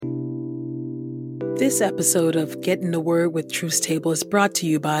This episode of Get in the Word with Truth Table is brought to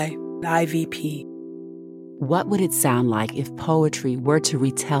you by IVP. What would it sound like if poetry were to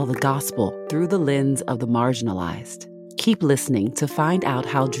retell the gospel through the lens of the marginalized? Keep listening to find out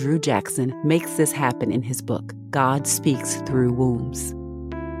how Drew Jackson makes this happen in his book, God Speaks Through Wombs.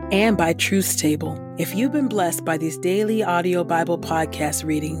 And by Truth Table. If you've been blessed by these daily audio Bible podcast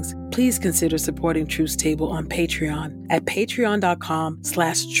readings, please consider supporting Truth Table on Patreon at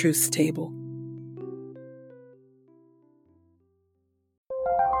patreon.com/truthstable.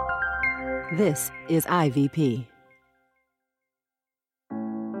 This is IVP.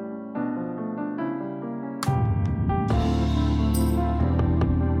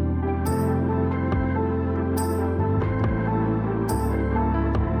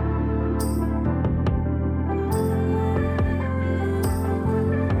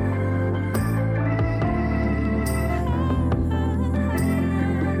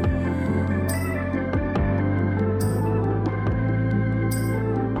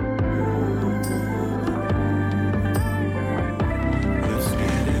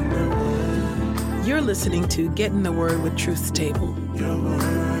 You're listening to Get in the Word with Truth Table. Your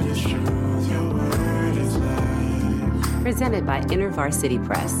word is truth, your word is life. Presented by InterVarsity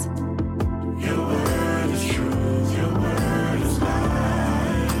Press. Your word is truth, your word is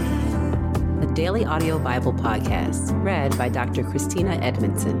life. The daily audio Bible podcast, read by Dr. Christina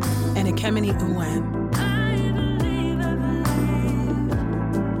Edmondson. And Ekemini Uwan.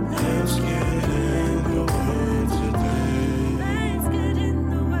 Let's get in the word today.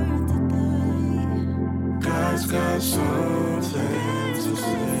 God's got something to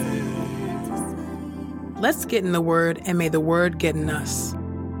say. Let's get in the Word, and may the Word get in us.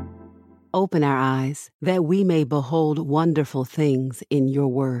 Open our eyes that we may behold wonderful things in your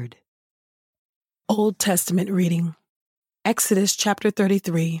word. Old Testament reading. Exodus chapter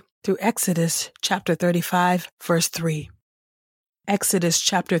 33 through Exodus chapter 35, verse 3. Exodus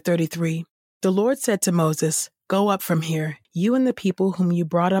chapter 33. The Lord said to Moses, "Go up from here, you and the people whom you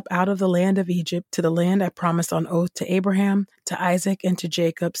brought up out of the land of Egypt to the land I promised on oath to Abraham, to Isaac, and to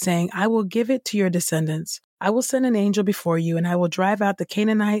Jacob, saying, I will give it to your descendants. I will send an angel before you, and I will drive out the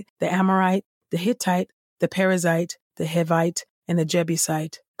Canaanite, the Amorite, the Hittite, the Perizzite, the Hivite, and the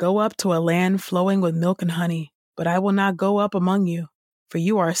Jebusite. Go up to a land flowing with milk and honey, but I will not go up among you, for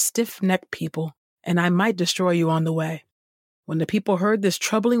you are a stiff-necked people, and I might destroy you on the way." When the people heard this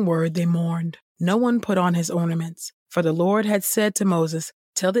troubling word, they mourned. No one put on his ornaments, for the Lord had said to Moses,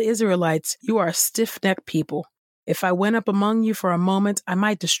 "Tell the Israelites, you are a stiff-necked people. If I went up among you for a moment, I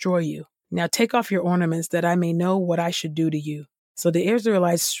might destroy you. Now take off your ornaments, that I may know what I should do to you." So the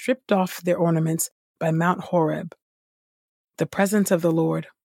Israelites stripped off their ornaments by Mount Horeb. The presence of the Lord.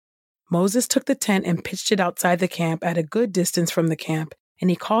 Moses took the tent and pitched it outside the camp at a good distance from the camp,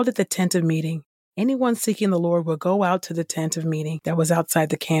 and he called it the tent of meeting. Anyone seeking the Lord would go out to the tent of meeting that was outside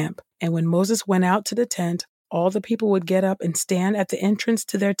the camp. And when Moses went out to the tent, all the people would get up and stand at the entrance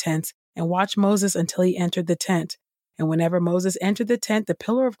to their tents and watch Moses until he entered the tent. And whenever Moses entered the tent, the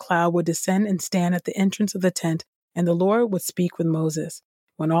pillar of cloud would descend and stand at the entrance of the tent, and the Lord would speak with Moses.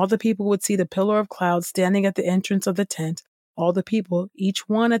 When all the people would see the pillar of cloud standing at the entrance of the tent, all the people, each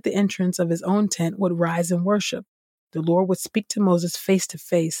one at the entrance of his own tent, would rise and worship. The Lord would speak to Moses face to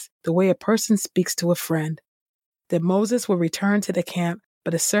face, the way a person speaks to a friend. Then Moses would return to the camp,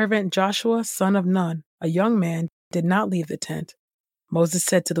 but his servant Joshua, son of Nun, a young man, did not leave the tent. Moses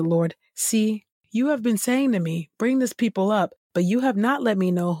said to the Lord, "See, you have been saying to me, 'Bring this people up,' but you have not let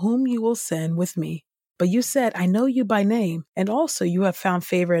me know whom you will send with me. But you said, 'I know you by name, and also you have found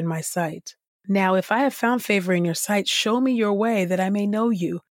favor in my sight.' Now, if I have found favor in your sight, show me your way that I may know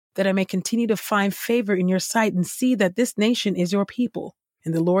you, that I may continue to find favor in your sight and see that this nation is your people."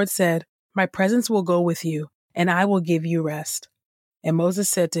 And the Lord said, "My presence will go with you, and I will give you rest." And Moses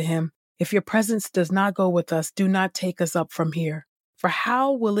said to him, "If your presence does not go with us, do not take us up from here. For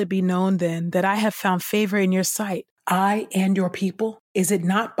how will it be known then that I have found favor in your sight, I and your people? Is it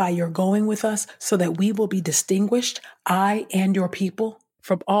not by your going with us, so that we will be distinguished, I and your people,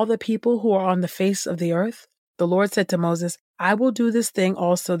 from all the people who are on the face of the earth?" The Lord said to Moses, "I will do this thing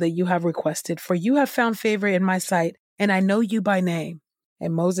also that you have requested, for you have found favor in my sight, and I know you by name."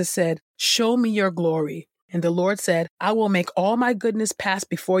 And Moses said, "Show me your glory." And the Lord said, "I will make all my goodness pass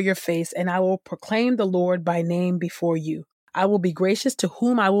before your face, and I will proclaim the Lord by name before you. I will be gracious to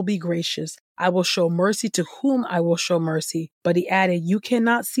whom I will be gracious. I will show mercy to whom I will show mercy." But he added, "You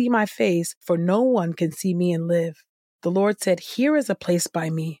cannot see my face, for no one can see me and live." The Lord said, "Here is a place by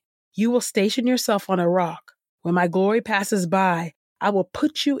me. You will station yourself on a rock. When my glory passes by, I will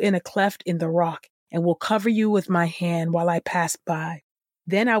put you in a cleft in the rock and will cover you with my hand while I pass by.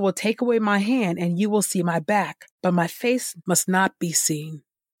 Then I will take away my hand and you will see my back, but my face must not be seen.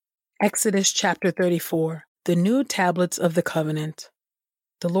 Exodus chapter 34, the new tablets of the covenant.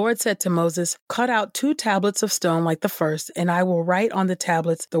 The Lord said to Moses, "Cut out 2 tablets of stone like the first, and I will write on the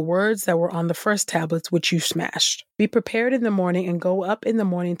tablets the words that were on the first tablets which you smashed. Be prepared in the morning and go up in the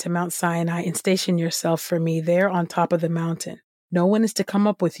morning to Mount Sinai and station yourself for me there on top of the mountain. No one is to come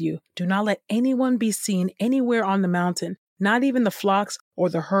up with you. Do not let anyone be seen anywhere on the mountain. Not even the flocks or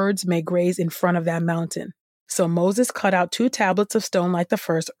the herds may graze in front of that mountain." So Moses cut out 2 tablets of stone like the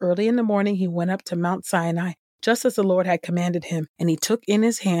first. Early in the morning he went up to Mount Sinai, just as the Lord had commanded him, and he took in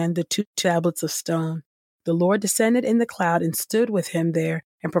his hand the 2 tablets of stone. The Lord descended in the cloud and stood with him there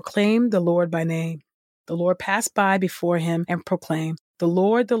and proclaimed the Lord by name. The Lord passed by before him and proclaimed, the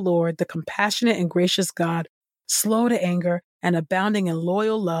Lord, the compassionate and gracious God, slow to anger and abounding in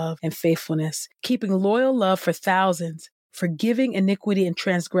loyal love and faithfulness, keeping loyal love for thousands, forgiving iniquity and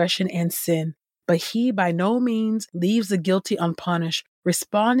transgression and sin. But he by no means leaves the guilty unpunished,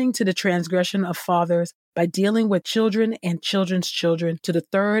 responding to the transgression of fathers by dealing with children and children's children to the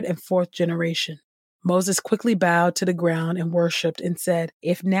 3rd and 4th generation. Moses quickly bowed to the ground and worshipped and said,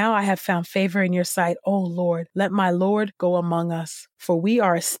 "If now I have found favor in your sight, O Lord, let my Lord go among us. For we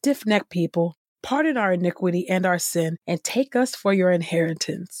are a stiff-necked people. Pardon our iniquity and our sin, and take us for your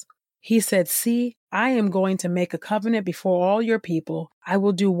inheritance." He said, "See, I am going to make a covenant before all your people. I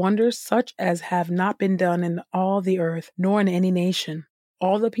will do wonders such as have not been done in all the earth, nor in any nation.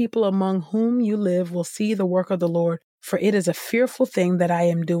 All the people among whom you live will see the work of the Lord, for it is a fearful thing that I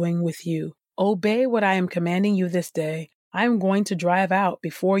am doing with you. Obey what I am commanding you this day. I am going to drive out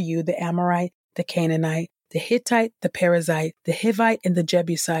before you the Amorite, the Canaanite, the Hittite, the Perizzite, the Hivite, and the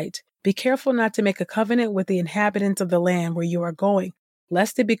Jebusite. Be careful not to make a covenant with the inhabitants of the land where you are going,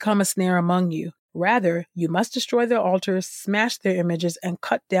 lest it become a snare among you. Rather, you must destroy their altars, smash their images, and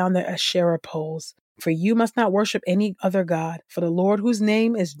cut down their Asherah poles. For you must not worship any other god, for the Lord, whose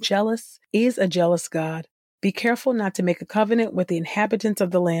name is a jealous God. Be careful not to make a covenant with the inhabitants of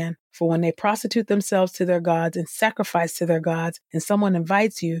the land, for when they prostitute themselves to their gods and sacrifice to their gods, and someone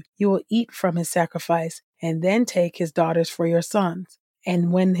invites you, you will eat from his sacrifice, and then take his daughters for your sons.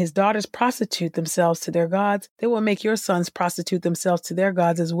 And when his daughters prostitute themselves to their gods, they will make your sons prostitute themselves to their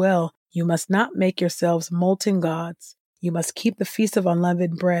gods as well. You must not make yourselves molten gods. You must keep the feast of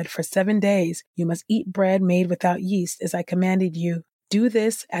unleavened bread for 7 days. You must eat bread made without yeast, as I commanded you. Do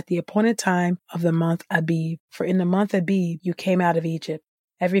this at the appointed time of the month Abib, for in the month Abib you came out of Egypt.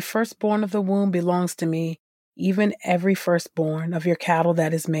 Every firstborn of the womb belongs to me, even every firstborn of your cattle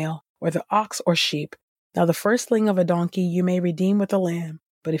that is male, or the ox or sheep. Now the firstling of a donkey you may redeem with a lamb,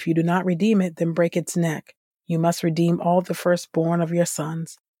 but if you do not redeem it, then break its neck. You must redeem all the firstborn of your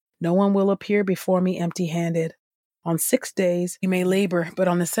sons. No one will appear before me empty-handed. On 6 days you may labor, but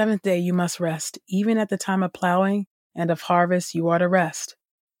on the 7th day you must rest. Even at the time of plowing and of harvest you are to rest.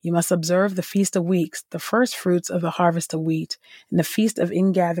 You must observe the Feast of Weeks, the first fruits of the harvest of wheat, and the Feast of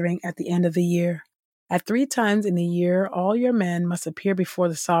Ingathering at the end of the year. At 3 times in the year all your men must appear before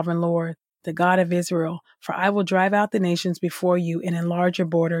the sovereign Lord, the God of Israel, for I will drive out the nations before you and enlarge your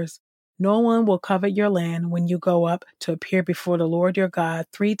borders. No one will covet your land when you go up to appear before the Lord your God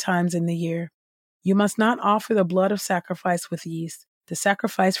 3 times in the year. You must not offer the blood of sacrifice with yeast. The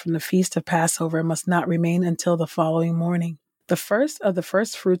sacrifice from the feast of Passover must not remain until the following morning. The first of the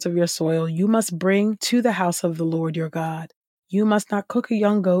first fruits of your soil you must bring to the house of the Lord your God. You must not cook a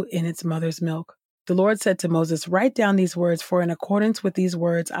young goat in its mother's milk. The Lord said to Moses, "Write down these words, for in accordance with these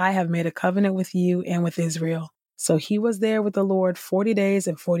words I have made a covenant with you and with Israel." So he was there with the Lord 40 days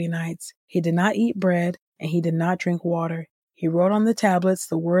and 40 nights. He did not eat bread, and he did not drink water. He wrote on the tablets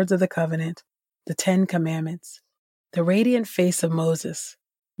the words of the covenant, the 10 commandments. The radiant face of Moses.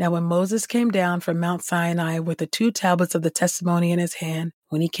 Now when Moses came down from Mount Sinai with the 2 tablets of the testimony in his hand,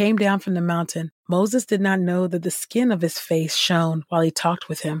 when he came down from the mountain, Moses did not know that the skin of his face shone while he talked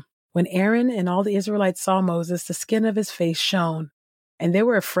with him. When Aaron and all the Israelites saw Moses, the skin of his face shone, and they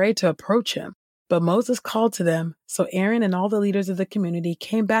were afraid to approach him. But Moses called to them, so Aaron and all the leaders of the community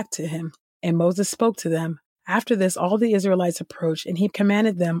came back to him, and Moses spoke to them. After this, all the Israelites approached, and he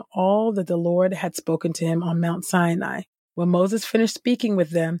commanded them all that the Lord had spoken to him on Mount Sinai. When Moses finished speaking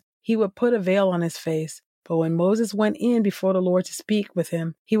with them, he would put a veil on his face. But when Moses went in before the Lord to speak with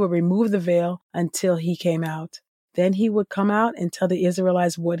him, he would remove the veil until he came out. Then he would come out and tell the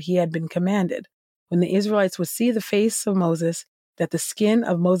Israelites what he had been commanded. When the Israelites would see the face of Moses, that the skin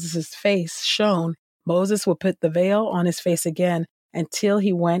of Moses' face shone, Moses would put the veil on his face again until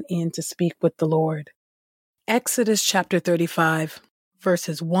he went in to speak with the Lord. Exodus chapter 35,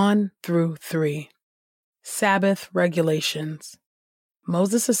 verses 1 through 3. Sabbath regulations.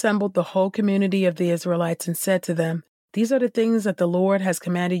 Moses assembled the whole community of the Israelites and said to them, "These are the things that the Lord has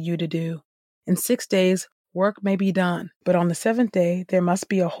commanded you to do. In 6 days, work may be done, but on the seventh day, there must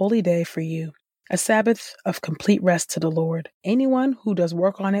be a holy day for you, a Sabbath of complete rest to the Lord. Anyone who does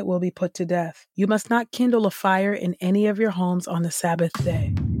work on it will be put to death. You must not kindle a fire in any of your homes on the Sabbath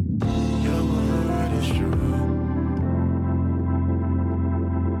day." Your word is true.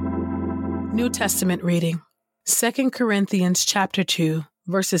 New Testament reading. 2 Corinthians chapter 2,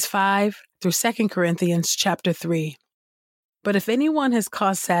 verses 5 through 2 Corinthians chapter 3. But if anyone has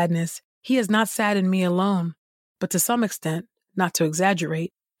caused sadness, he has not saddened me alone, but to some extent, not to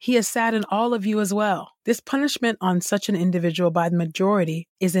exaggerate, he has saddened all of you as well. This punishment on such an individual by the majority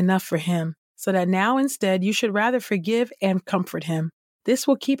is enough for him, so that now instead you should rather forgive and comfort him. This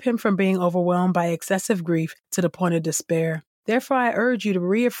will keep him from being overwhelmed by excessive grief to the point of despair. Therefore, I urge you to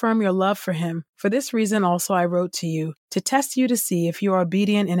reaffirm your love for him. For this reason also I wrote to you, to test you to see if you are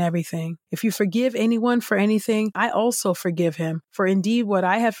obedient in everything. If you forgive anyone for anything, I also forgive him. For indeed what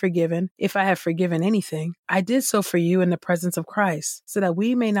I have forgiven, if I have forgiven anything, I did so for you in the presence of Christ, so that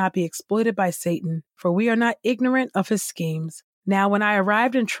we may not be exploited by Satan, for we are not ignorant of his schemes. Now, when I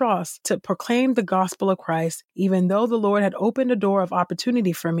arrived in Troas to proclaim the gospel of Christ, even though the Lord had opened a door of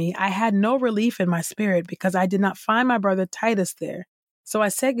opportunity for me, I had no relief in my spirit because I did not find my brother Titus there. So I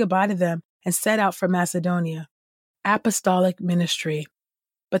said goodbye to them and set out for Macedonia. Apostolic ministry.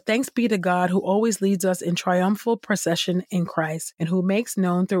 But thanks be to God who always leads us in triumphal procession in Christ and who makes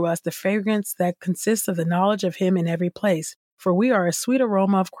known through us the fragrance that consists of the knowledge of him in every place. For we are a sweet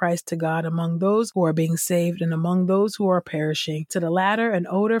aroma of Christ to God among those who are being saved and among those who are perishing. To the latter, an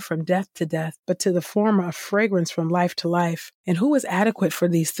odor from death to death, but to the former, a fragrance from life to life. And who is adequate for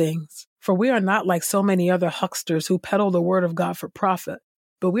these things? For we are not like so many other hucksters who peddle the word of God for profit,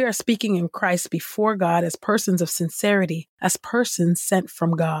 but we are speaking in Christ before God as persons of sincerity, as persons sent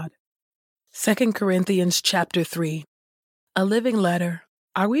from God. 2 Corinthians chapter 3. A living letter.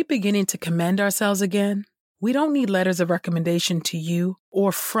 Are we beginning to commend ourselves again? We don't need letters of recommendation to you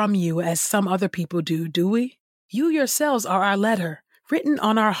or from you as some other people do we? You yourselves are our letter, written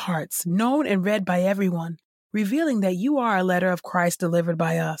on our hearts, known and read by everyone, revealing that you are a letter of Christ delivered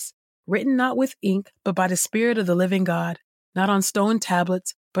by us, written not with ink, but by the Spirit of the living God, not on stone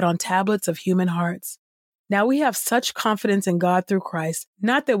tablets, but on tablets of human hearts. Now we have such confidence in God through Christ,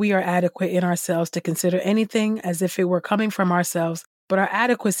 not that we are adequate in ourselves to consider anything as if it were coming from ourselves, but our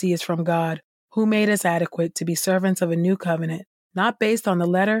adequacy is from God, who made us adequate to be servants of a new covenant, not based on the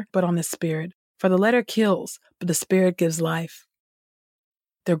letter, but on the Spirit. For the letter kills, but the Spirit gives life.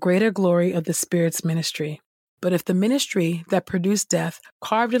 The greater glory of the Spirit's ministry. But if the ministry that produced death,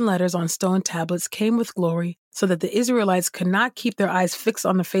 carved in letters on stone tablets, came with glory, so that the Israelites could not keep their eyes fixed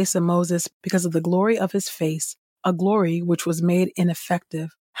on the face of Moses because of the glory of his face, a glory which was made ineffective,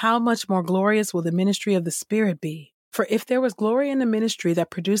 how much more glorious will the ministry of the Spirit be? For if there was glory in the ministry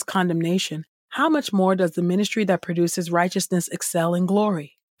that produced condemnation, how much more does the ministry that produces righteousness excel in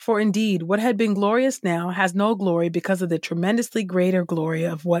glory? For indeed, what had been glorious now has no glory because of the tremendously greater glory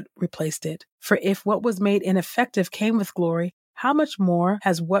of what replaced it. For if what was made ineffective came with glory, how much more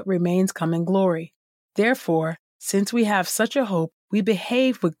has what remains come in glory? Therefore, since we have such a hope, we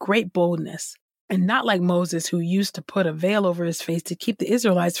behave with great boldness, and not like Moses, who used to put a veil over his face to keep the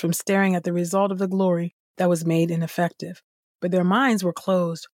Israelites from staring at the result of the glory that was made ineffective. But their minds were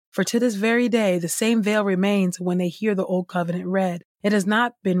closed. For to this very day, the same veil remains when they hear the old covenant read. It has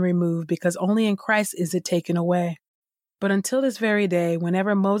not been removed because only in Christ is it taken away. But until this very day,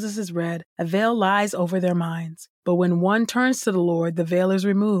 whenever Moses is read, a veil lies over their minds. But when one turns to the Lord, the veil is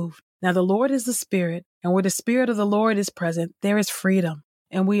removed. Now the Lord is the Spirit, and where the Spirit of the Lord is present, there is freedom.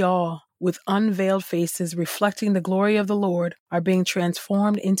 And we all, with unveiled faces reflecting the glory of the Lord, are being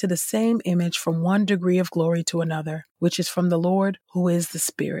transformed into the same image from one degree of glory to another, which is from the Lord, who is the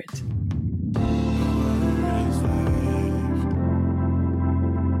Spirit.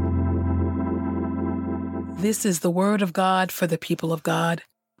 This is the word of God for the people of God.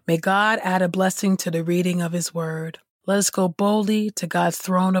 May God add a blessing to the reading of his word. Let us go boldly to God's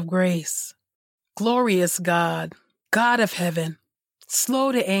throne of grace. Glorious God, God of heaven,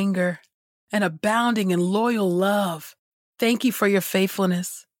 slow to anger, and abounding in loyal love. Thank you for your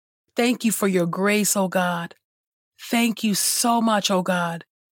faithfulness. Thank you for your grace, O God. Thank you so much, O God,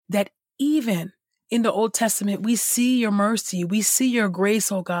 that even in the Old Testament, we see your mercy, we see your grace,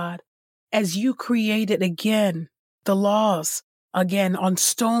 O God, as you created again the laws, again on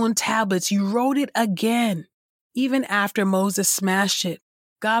stone tablets. You wrote it again, even after Moses smashed it.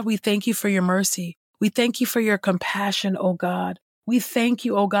 God, we thank you for your mercy. We thank you for your compassion, O God. We thank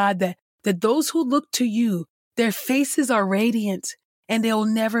you, O God, that those who look to you, their faces are radiant and they'll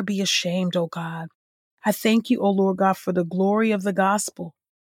never be ashamed, oh God. I thank you, oh Lord God, for the glory of the gospel.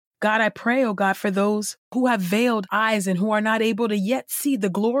 God, I pray, oh God, for those who have veiled eyes and who are not able to yet see the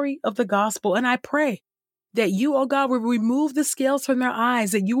glory of the gospel. And I pray that you, oh God, will remove the scales from their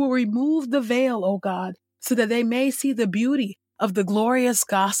eyes, that you will remove the veil, oh God, so that they may see the beauty of the glorious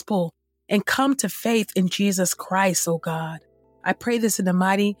gospel and come to faith in Jesus Christ, oh God. I pray this in the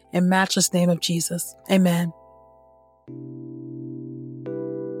mighty and matchless name of Jesus. Amen.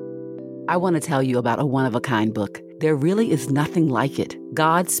 I want to tell you about a one-of-a-kind book. There really is nothing like it.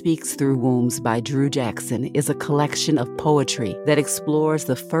 God Speaks Through Wombs by Drew Jackson is a collection of poetry that explores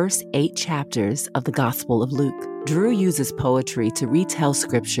the first 8 chapters of the Gospel of Luke. Drew uses poetry to retell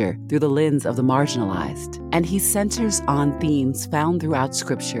Scripture through the lens of the marginalized, and he centers on themes found throughout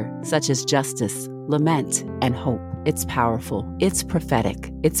Scripture, such as justice, lament, and hope. It's powerful. It's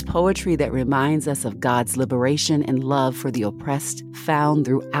prophetic. It's poetry that reminds us of God's liberation and love for the oppressed found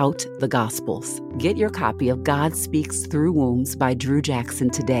throughout the Gospels. Get your copy of God Speaks Through Wombs by Drew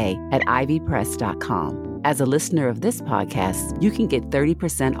Jackson today at ivypress.com. As a listener of this podcast, you can get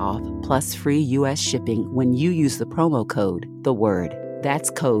 30% off plus free U.S. shipping when you use the promo code THEWORD.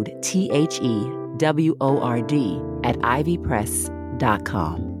 That's code THEWORD at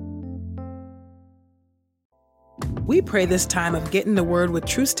ivypress.com. We pray this time of Getting the Word with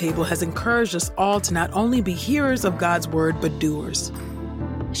Truth Table has encouraged us all to not only be hearers of God's Word, but doers.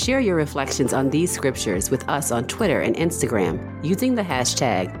 Share your reflections on these scriptures with us on Twitter and Instagram using the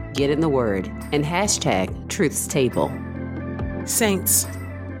hashtag #GetInTheWord and hashtag #TruthsTable. Saints,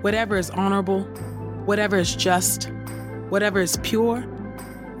 whatever is honorable, whatever is just, whatever is pure,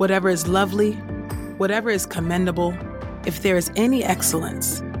 whatever is lovely, whatever is commendable, if there is any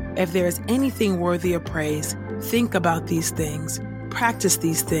excellence, if there is anything worthy of praise, think about these things, practice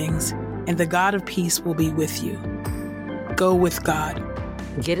these things, and the God of peace will be with you. Go with God.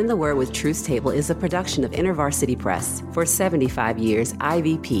 Get in the Word with Truth Table is a production of InterVarsity Press. For 75 years,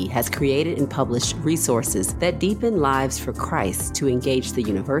 IVP has created and published resources that deepen lives for Christ to engage the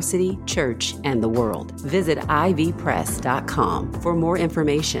university, church, and the world. Visit ivpress.com for more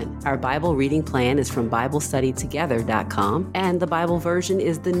information. Our Bible reading plan is from BibleStudyTogether.com, and the Bible version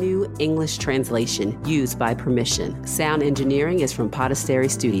is the New English Translation used by permission. Sound engineering is from Podastery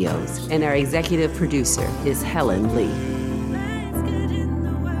Studios, and our executive producer is Helen Lee.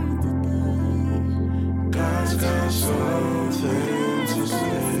 God's got something